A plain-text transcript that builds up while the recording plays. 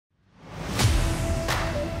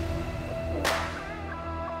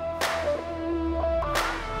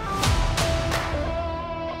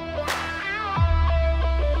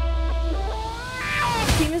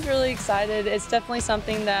excited. It's definitely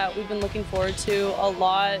something that we've been looking forward to a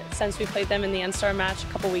lot since we played them in the N-Star match a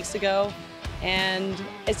couple weeks ago. And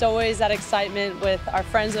it's always that excitement with our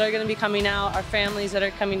friends that are going to be coming out, our families that are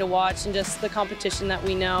coming to watch, and just the competition that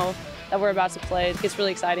we know that we're about to play. It's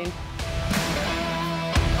really exciting.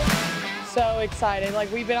 So excited.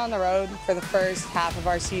 Like, we've been on the road for the first half of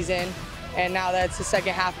our season, and now that's the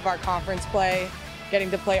second half of our conference play. Getting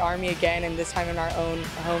to play Army again, and this time in our own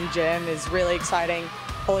home gym, is really exciting.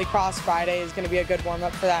 Holy Cross Friday is going to be a good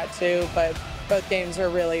warm-up for that too, but both games we're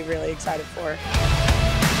really, really excited for.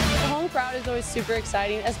 The home crowd is always super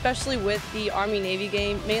exciting, especially with the Army-Navy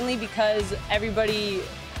game, mainly because everybody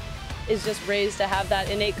is just raised to have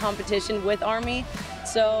that innate competition with Army.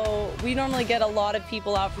 So we normally get a lot of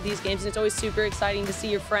people out for these games, and it's always super exciting to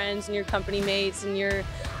see your friends and your company mates and your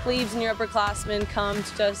plebes and your upperclassmen come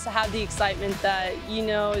to just have the excitement that you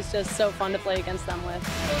know is just so fun to play against them with.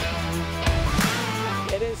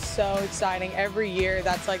 It is so exciting. Every year,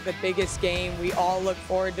 that's like the biggest game. We all look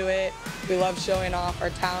forward to it. We love showing off our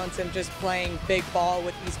talents and just playing big ball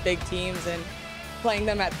with these big teams, and playing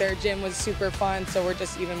them at their gym was super fun, so we're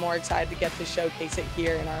just even more excited to get to showcase it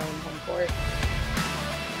here in our own home court.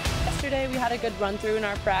 Yesterday we had a good run through in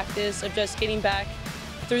our practice of just getting back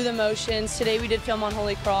through the motions. Today we did film on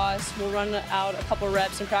Holy Cross. We'll run out a couple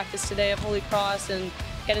reps in practice today of Holy Cross and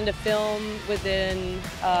get into film within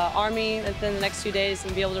Army within the next 2 days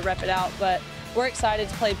and be able to rep it out. But we're excited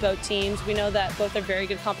to play both teams. We know that both are very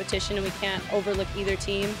good competition and we can't overlook either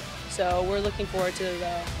team. So we're looking forward to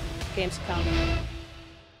the games to come.